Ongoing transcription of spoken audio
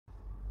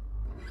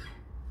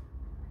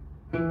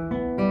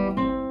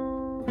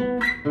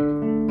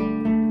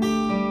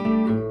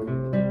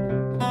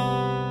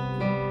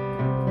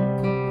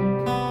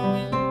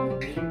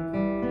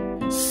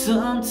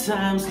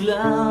Sometimes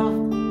love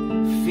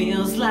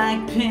feels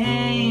like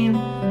pain,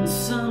 and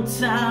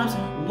sometimes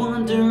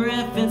wonder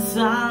if it's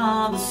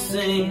all the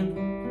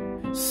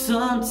same.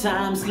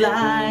 Sometimes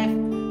life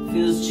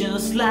feels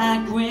just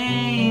like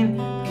rain,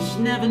 'cause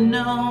you never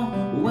know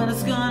when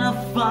it's gonna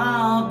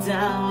fall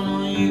down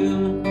on you.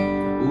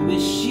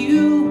 Wish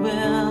you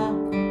well,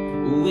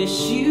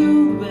 wish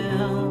you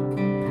well,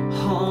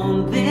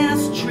 on this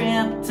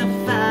trip to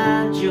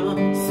find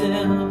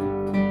yourself.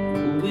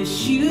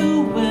 Wish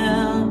you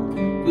well,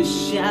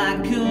 wish I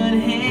could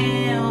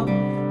help,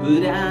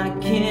 but I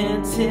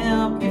can't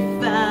help you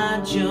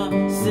find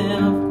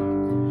yourself.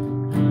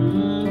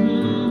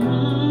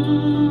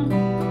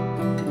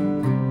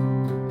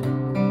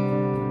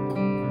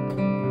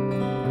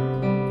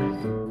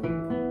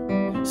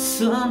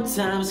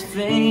 Sometimes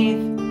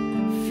faith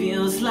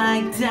feels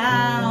like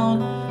doubt,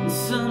 and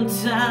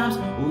sometimes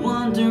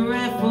wonder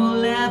if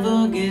we'll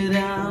ever get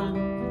out.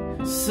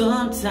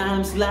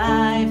 Sometimes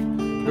life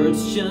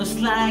hurts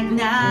just like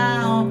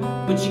now,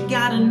 but you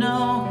gotta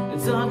know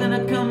it's all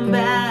gonna come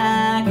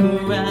back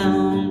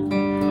around.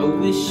 I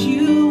wish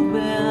you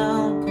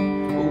well,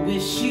 I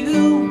wish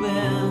you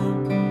well,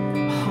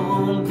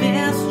 on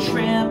this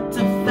trip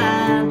to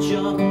find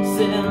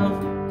yourself.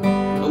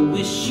 I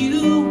wish you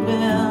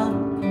well,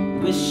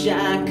 wish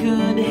I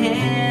could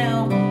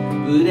help,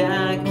 but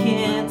I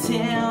can't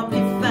help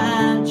you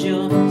find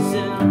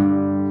yourself.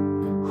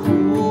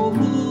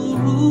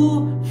 Ooh,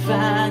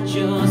 find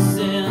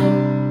yourself.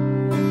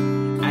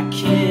 I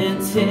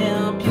can't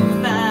help you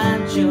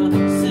find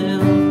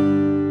yourself.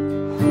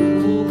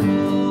 Ooh,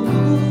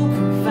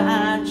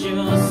 find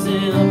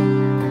yourself.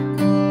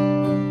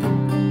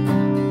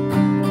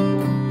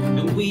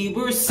 And we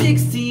were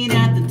 16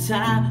 at the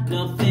time,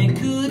 nothing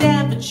could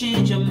ever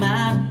change our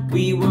mind.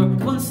 We were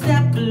one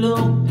step below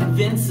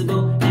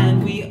invincible,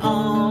 and we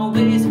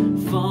always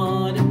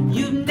fought.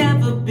 You've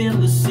never been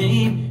the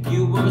same.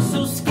 You were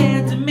so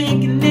scared to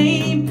make a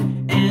name,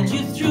 and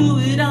you threw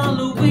it all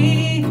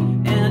away.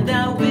 And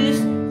I wish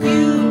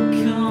you'd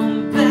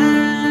come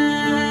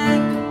back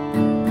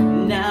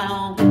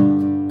now.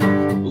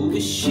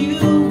 Wish you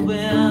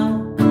well,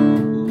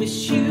 wish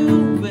you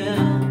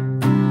well,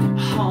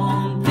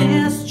 on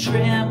this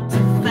trip to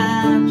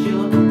find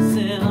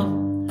yourself.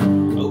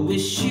 I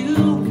wish you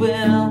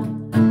well,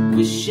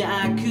 wish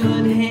I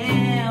could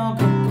help,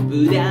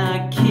 but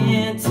I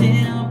can't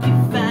help you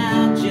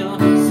find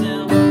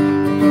yourself.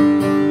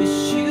 Wish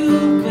you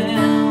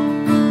well,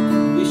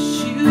 wish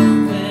you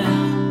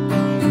well,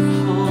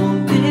 on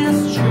this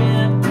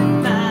trip to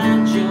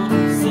find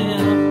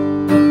yourself.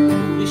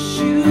 Wish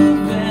you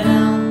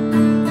well,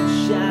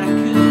 wish I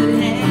could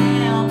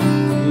help,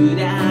 but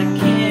I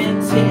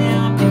can't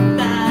help you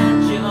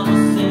find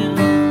yourself.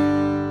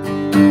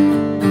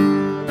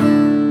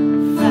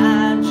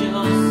 Find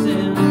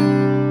yourself.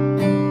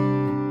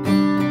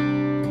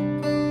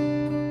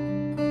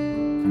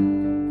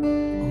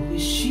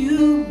 Wish you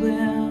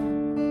well,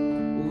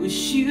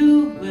 wish you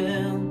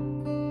well,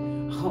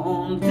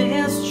 on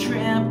this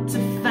trip to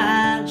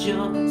find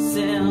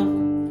yourself.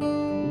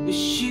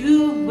 Wish you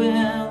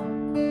well,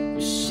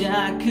 wish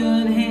I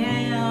could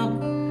help,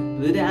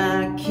 but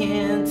I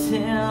can't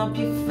help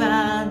you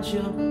find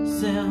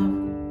yourself.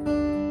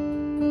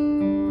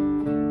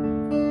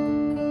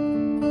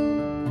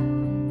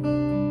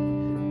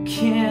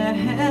 Can't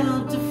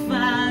help to